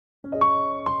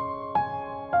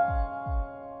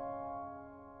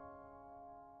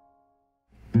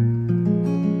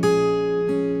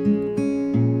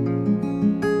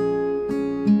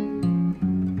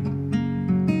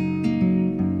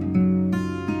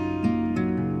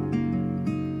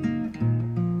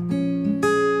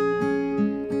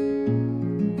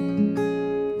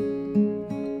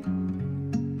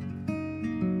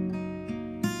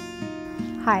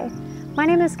My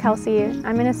name is Kelsey.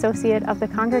 I'm an associate of the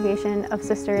Congregation of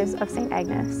Sisters of St.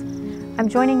 Agnes. I'm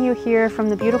joining you here from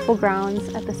the beautiful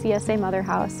grounds at the CSA Mother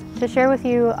House to share with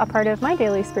you a part of my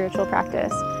daily spiritual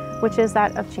practice, which is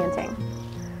that of chanting.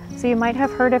 So you might have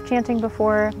heard of chanting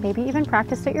before, maybe even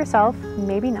practiced it yourself,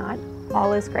 maybe not.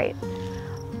 All is great.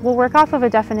 We'll work off of a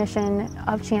definition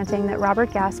of chanting that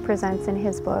Robert Gass presents in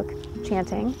his book,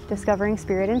 Chanting, Discovering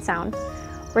Spirit in Sound,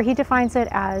 where he defines it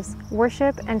as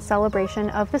worship and celebration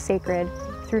of the sacred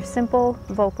through simple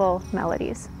vocal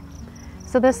melodies.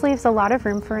 So this leaves a lot of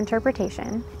room for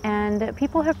interpretation, and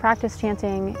people have practiced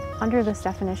chanting under this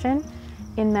definition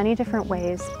in many different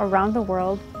ways around the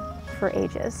world for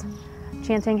ages.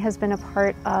 Chanting has been a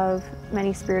part of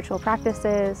many spiritual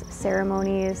practices,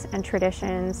 ceremonies, and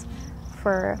traditions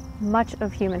for much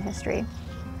of human history,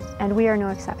 and we are no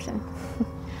exception.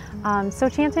 So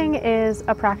chanting is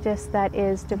a practice that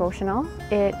is devotional.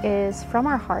 It is from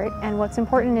our heart, and what's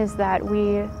important is that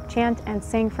we chant and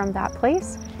sing from that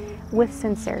place with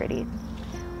sincerity.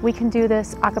 We can do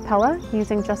this a cappella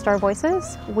using just our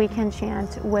voices. We can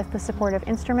chant with the support of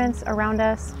instruments around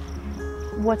us.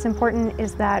 What's important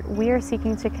is that we are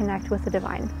seeking to connect with the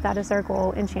divine. That is our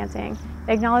goal in chanting.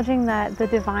 Acknowledging that the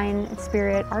divine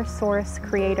spirit, our source,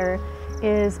 creator,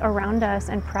 is around us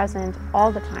and present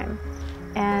all the time.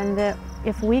 And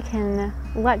if we can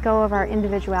let go of our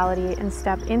individuality and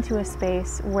step into a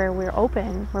space where we're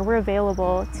open, where we're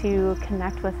available to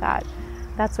connect with that,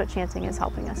 that's what chanting is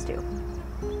helping us do.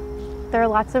 There are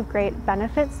lots of great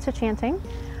benefits to chanting.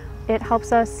 It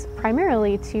helps us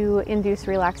primarily to induce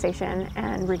relaxation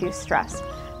and reduce stress.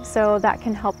 So that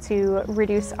can help to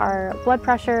reduce our blood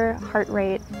pressure, heart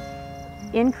rate,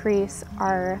 increase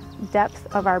our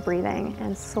depth of our breathing,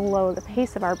 and slow the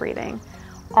pace of our breathing.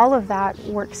 All of that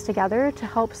works together to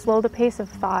help slow the pace of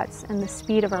thoughts and the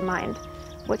speed of our mind,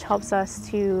 which helps us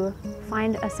to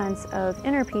find a sense of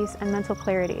inner peace and mental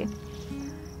clarity.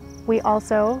 We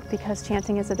also, because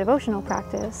chanting is a devotional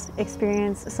practice,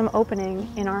 experience some opening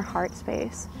in our heart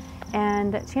space.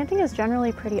 And chanting is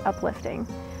generally pretty uplifting.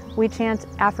 We chant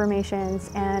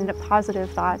affirmations and positive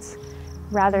thoughts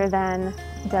rather than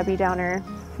Debbie Downer,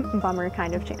 bummer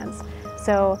kind of chants.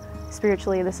 So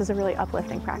spiritually, this is a really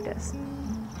uplifting practice.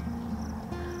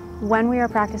 When we are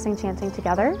practicing chanting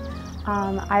together,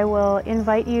 I will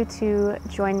invite you to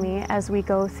join me as we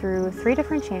go through 3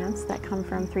 different chants that come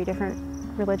from 3 different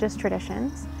religious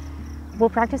traditions. We'll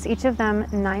practice each of them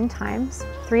 9 times.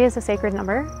 3 is a sacred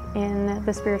number in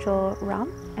the spiritual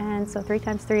realm, and so 3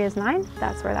 times 3 is 9.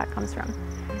 That's where that comes from.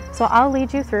 So I'll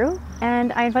lead you through,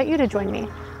 and I invite you to join me.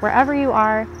 Wherever you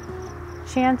are,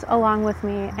 chant along with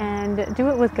me and do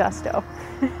it with gusto.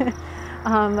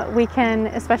 We can,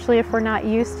 especially if we're not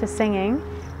used to singing,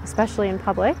 especially in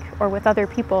public or with other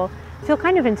people, feel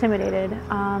kind of intimidated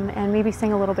and maybe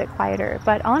sing a little bit quieter.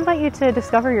 But I'll invite you to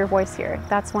discover your voice here.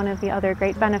 That's one of the other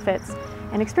great benefits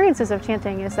and experiences of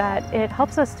chanting, is that it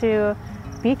helps us to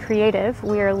be creative.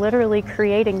 We are literally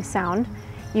creating sound.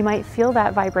 You might feel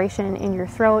that vibration in your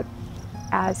throat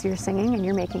as you're singing and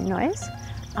you're making noise.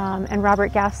 And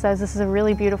Robert Gass says this is a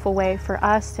really beautiful way for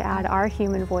us to add our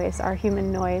human voice, our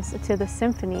human noise, to the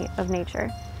symphony of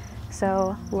nature.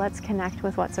 So let's connect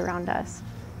with what's around us.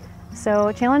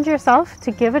 So challenge yourself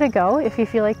to give it a go. If you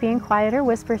feel like being quiet or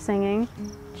whisper singing,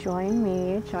 join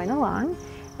me, join along.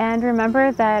 And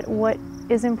remember that what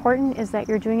is important is that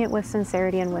you're doing it with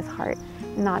sincerity and with heart.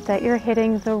 Not that you're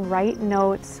hitting the right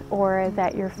notes or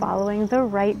that you're following the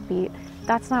right beat.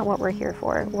 That's not what we're here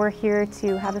for. We're here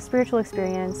to have a spiritual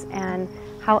experience, and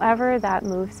however that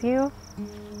moves you,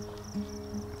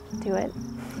 do it.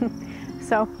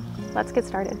 So let's get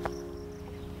started.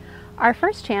 Our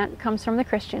first chant comes from the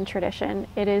Christian tradition.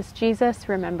 It is Jesus,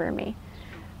 Remember Me.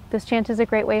 This chant is a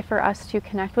great way for us to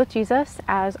connect with Jesus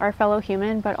as our fellow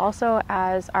human, but also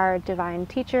as our divine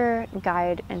teacher,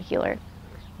 guide, and healer.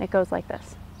 It goes like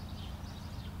this.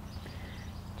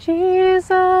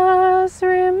 Jesus,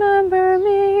 remember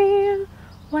me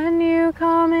when you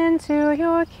come into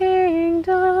your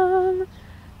kingdom.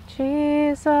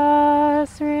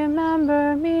 Jesus,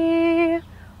 remember me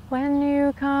when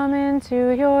you come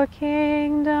into your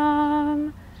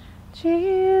kingdom.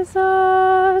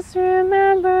 Jesus,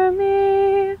 remember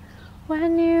me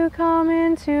when you come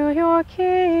into your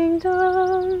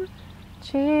kingdom.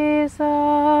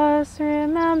 Jesus,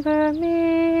 remember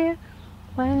me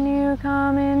when you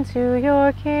come into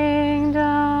your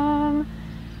kingdom.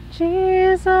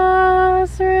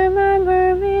 Jesus,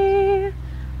 remember me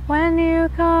when you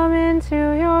come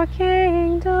into your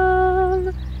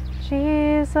kingdom.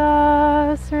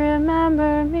 Jesus,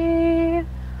 remember me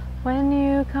when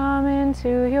you come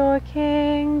into your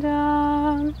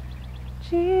kingdom.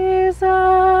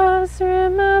 Jesus,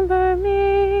 remember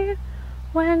me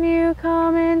when you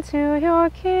come into your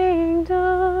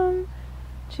kingdom.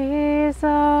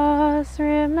 Jesus,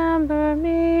 remember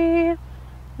me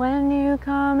when you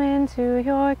come into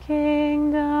your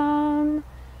kingdom.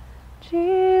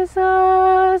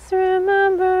 Jesus,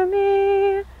 remember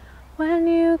me when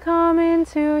you come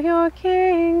into your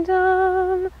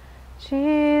kingdom.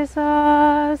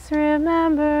 Jesus,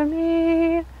 remember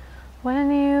me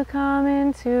when you come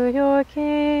into your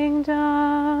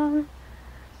kingdom.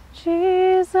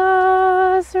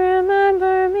 Jesus,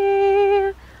 remember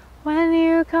me when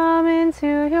you come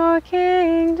into your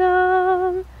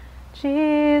kingdom.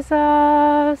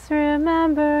 Jesus,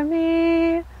 remember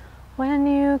me when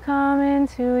you come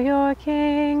into your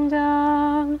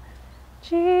kingdom.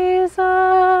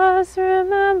 Jesus,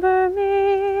 remember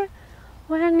me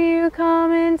when you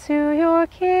come into your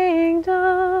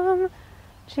kingdom.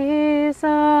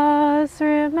 Jesus,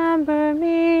 remember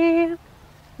me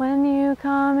when you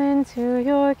come into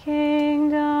your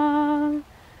kingdom.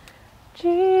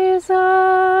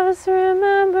 Jesus,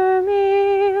 remember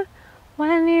me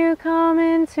when you come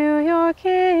into your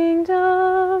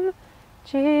kingdom.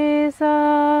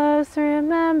 Jesus,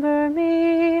 remember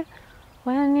me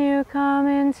when you come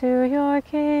into your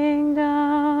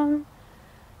kingdom.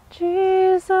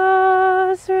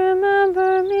 Jesus,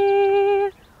 remember me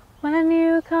when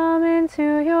you come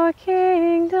into your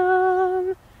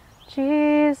kingdom.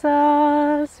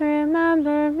 Jesus,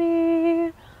 remember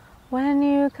me when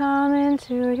you come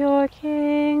into your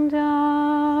kingdom.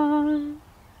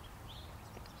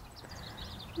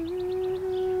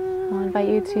 I'll invite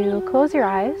you to close your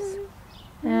eyes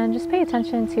and just pay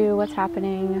attention to what's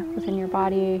happening within your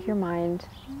body, your mind.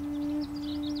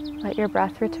 Let your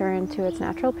breath return to its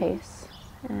natural pace,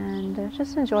 and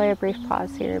just enjoy a brief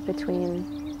pause here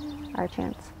between our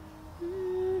chants.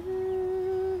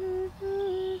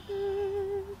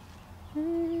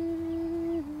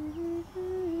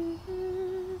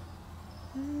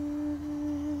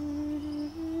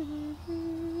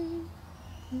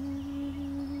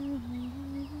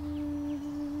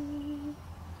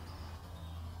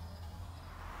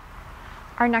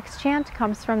 Our next chant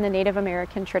comes from the Native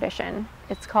American tradition.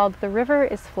 It's called "The River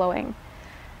is Flowing."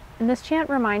 And this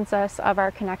chant reminds us of our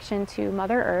connection to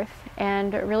Mother Earth,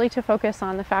 and really to focus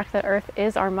on the fact that Earth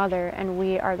is our mother and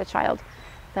we are the child.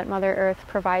 That Mother Earth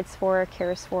provides for,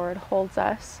 cares for, and holds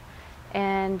us,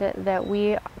 and that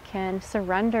we can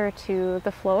surrender to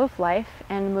the flow of life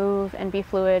and move and be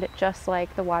fluid just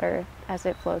like the water as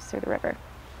it flows through the river.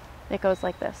 It goes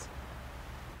like this.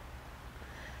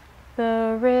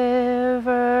 The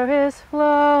river is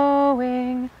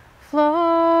flowing,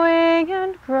 flowing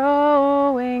and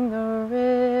growing. The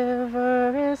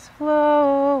river is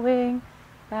flowing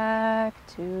back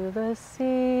to the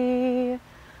sea.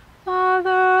 Mother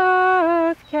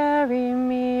Earth, carry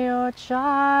me, your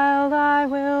child I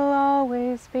will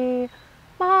always be.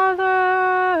 Mother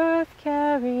Earth,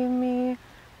 carry me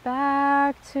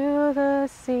back to the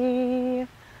sea.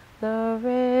 The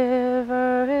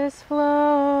river is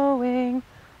flowing,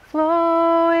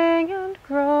 flowing and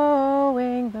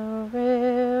growing. The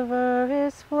river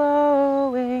is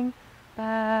flowing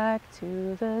back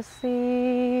to the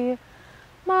sea.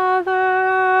 Mother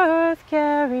Earth,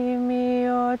 carry me,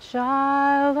 your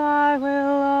child I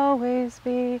will always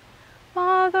be.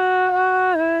 Mother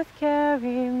Earth,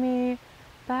 carry me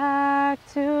back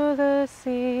to the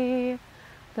sea.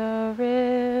 The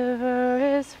river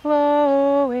is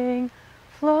flowing,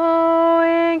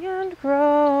 flowing and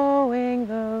growing.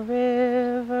 The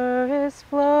river is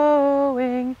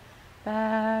flowing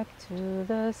back to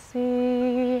the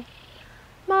sea.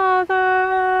 Mother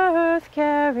Earth,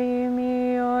 carry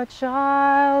me, your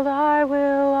child I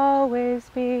will always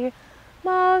be.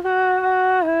 Mother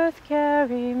Earth,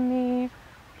 carry me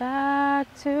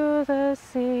back to the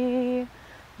sea.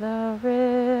 The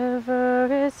river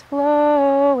is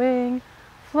flowing,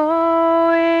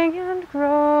 flowing and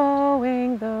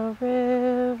growing. The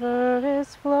river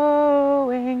is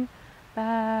flowing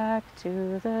back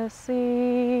to the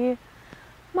sea.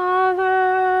 Mother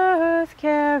Earth,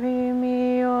 carry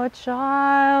me, your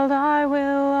child I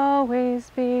will always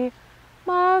be.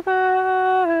 Mother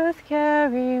Earth,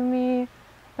 carry me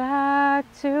back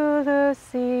to the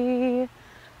sea.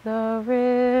 The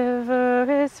river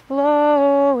is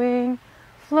flowing,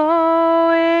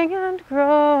 flowing and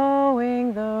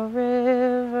growing. The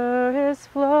river is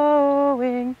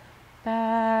flowing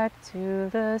back to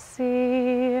the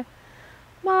sea.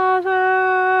 Mother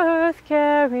Earth,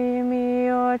 carry me,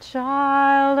 your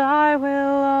child I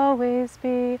will always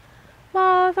be.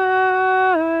 Mother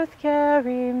Earth,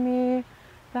 carry me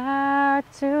back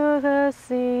to the sea.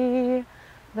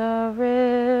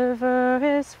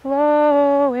 is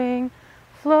flowing,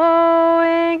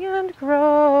 flowing and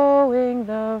growing.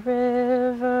 The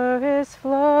river is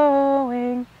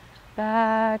flowing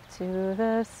back to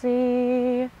the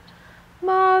sea.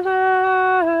 Mother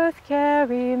Earth,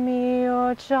 carry me,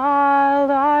 your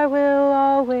child I will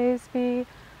always be.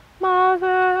 Mother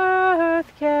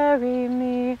Earth, carry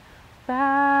me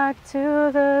back to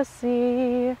the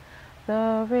sea.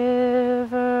 The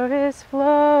river is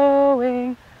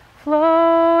flowing,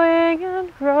 flowing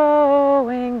and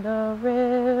growing. The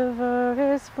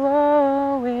river is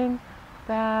flowing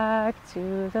back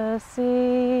to the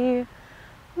sea.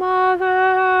 Mother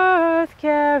Earth,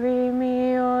 carry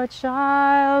me, your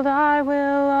child I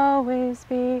will always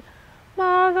be.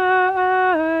 Mother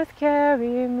Earth,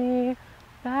 carry me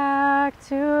back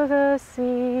to the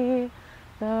sea.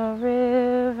 The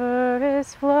river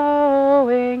is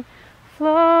flowing,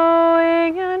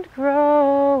 flowing and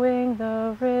growing.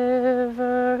 The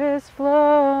river is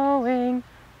flowing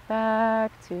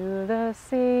back to the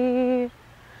sea.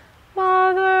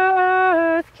 Mother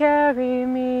Earth, carry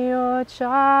me, your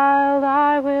child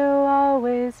I will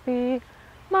always be.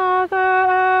 Mother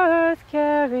Earth,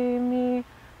 carry me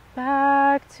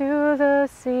back to the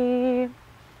sea.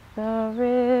 The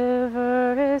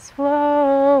river is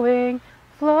flowing,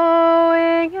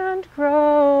 flowing and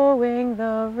growing.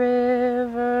 The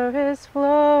river is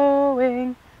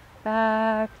flowing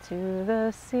back to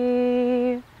the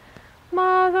sea.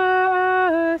 Mother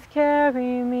Earth,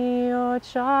 carry me, your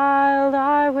child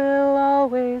I will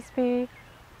always be.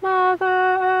 Mother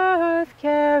Earth,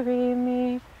 carry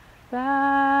me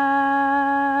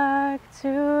back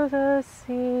to the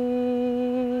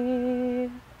sea.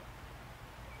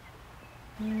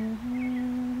 I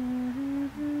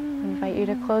invite you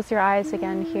to close your eyes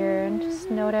again here and just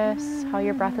notice how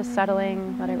your breath is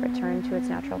settling. Let it return to its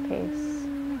natural pace.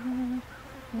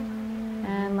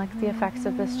 And let the effects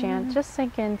of this chant just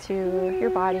sink into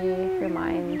your body, your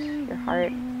mind, your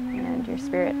heart, and your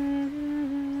spirit.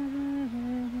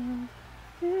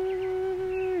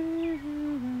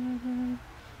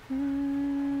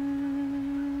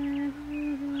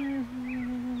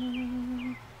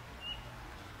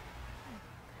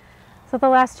 So the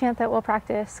last chant that we'll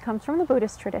practice comes from the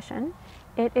Buddhist tradition.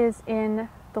 It is in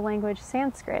the language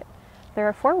Sanskrit. There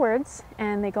are 4 words,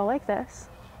 and they go like this: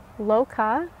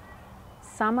 Loka,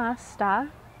 samastah,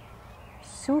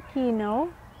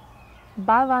 sukinho,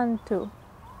 bhavantu.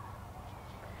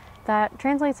 That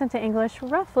translates into English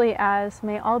roughly as,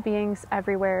 may all beings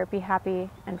everywhere be happy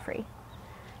and free.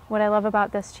 What I love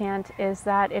about this chant is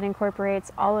that it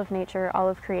incorporates all of nature, all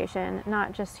of creation,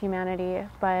 not just humanity,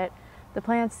 but the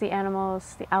plants, the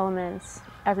animals, the elements,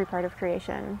 every part of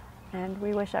creation, and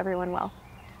we wish everyone well.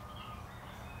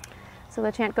 So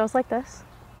the chant goes like this.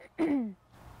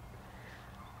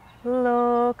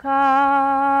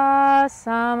 Loka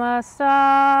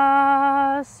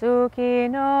samastah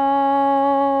sukinho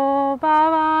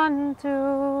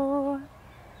bhavantu.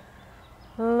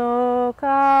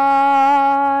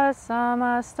 Loka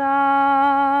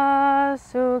samastah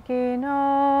sukinho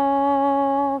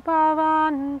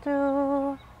bhavantu.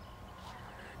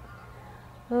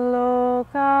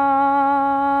 Loka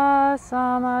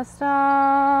samastah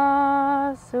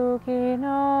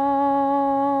sukinho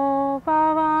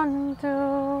bhavantu.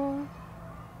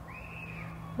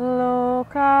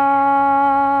 Loka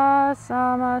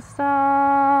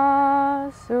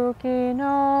samastah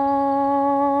sukinho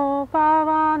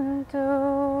bhavantu.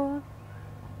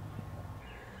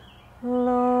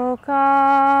 Loka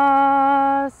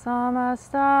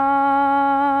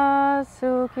samastah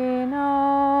sukinho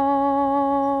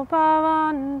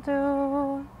bhavantu.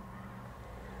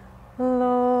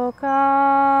 Loka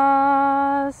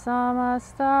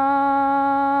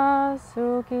samastah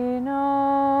sukinho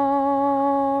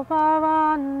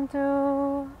bhavantu.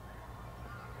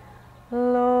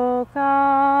 Loka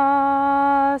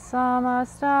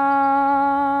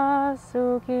samastah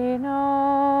sukinho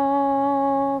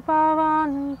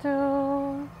bhavantu.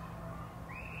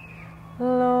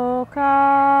 Loka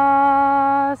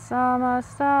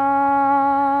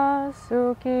samastah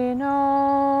sukinho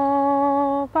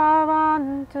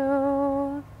bhavantu.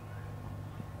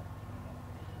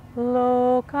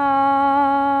 Loka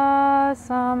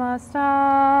samastah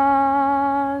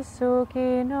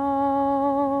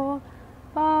sukinho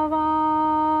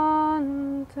bhavantu.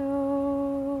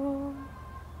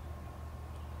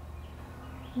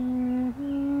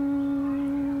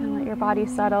 And let your body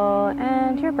settle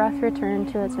and your breath return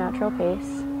to its natural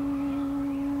pace.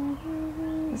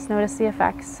 Just notice the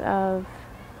effects of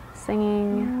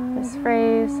singing this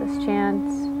phrase, this chant,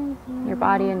 in your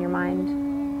body and your mind.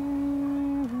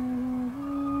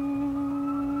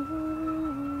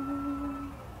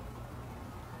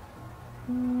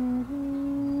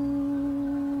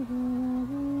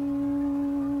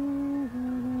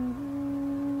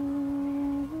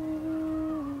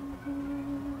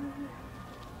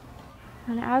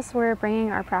 as we're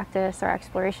bringing our practice, our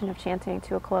exploration of chanting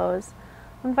to a close,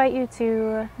 I invite you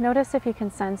to notice if you can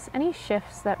sense any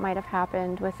shifts that might have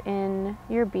happened within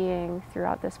your being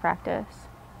throughout this practice.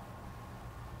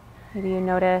 Maybe you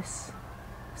notice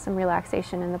some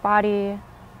relaxation in the body.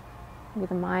 Maybe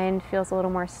the mind feels a little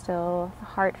more still, the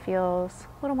heart feels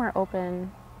a little more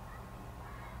open,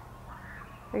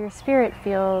 or your spirit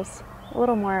feels a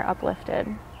little more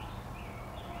uplifted.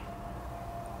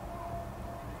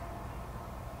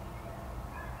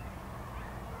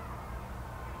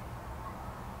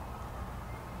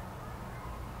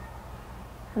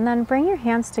 And then bring your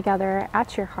hands together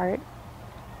at your heart.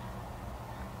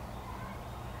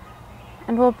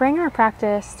 And we'll bring our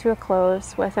practice to a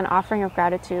close with an offering of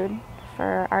gratitude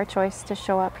for our choice to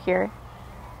show up here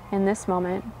in this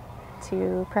moment,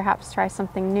 to perhaps try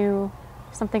something new,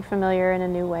 something familiar in a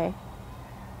new way,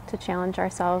 to challenge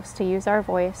ourselves to use our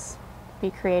voice,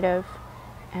 be creative,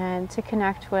 and to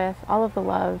connect with all of the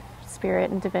love,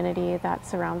 spirit, and divinity that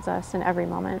surrounds us in every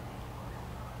moment.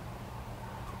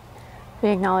 We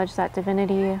acknowledge that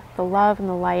divinity, the love and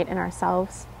the light in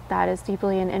ourselves, that is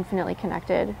deeply and infinitely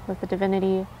connected with the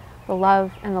divinity, the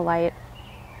love and the light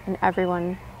in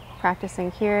everyone practicing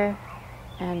here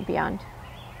and beyond.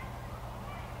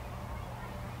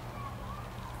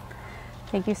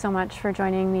 Thank you so much for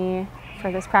joining me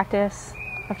for this practice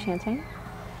of chanting.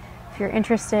 If you're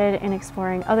interested in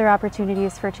exploring other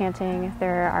opportunities for chanting,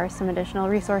 there are some additional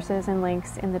resources and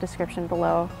links in the description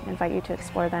below. I invite you to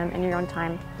explore them in your own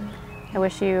time. I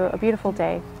wish you a beautiful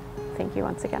day. Thank you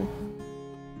once again.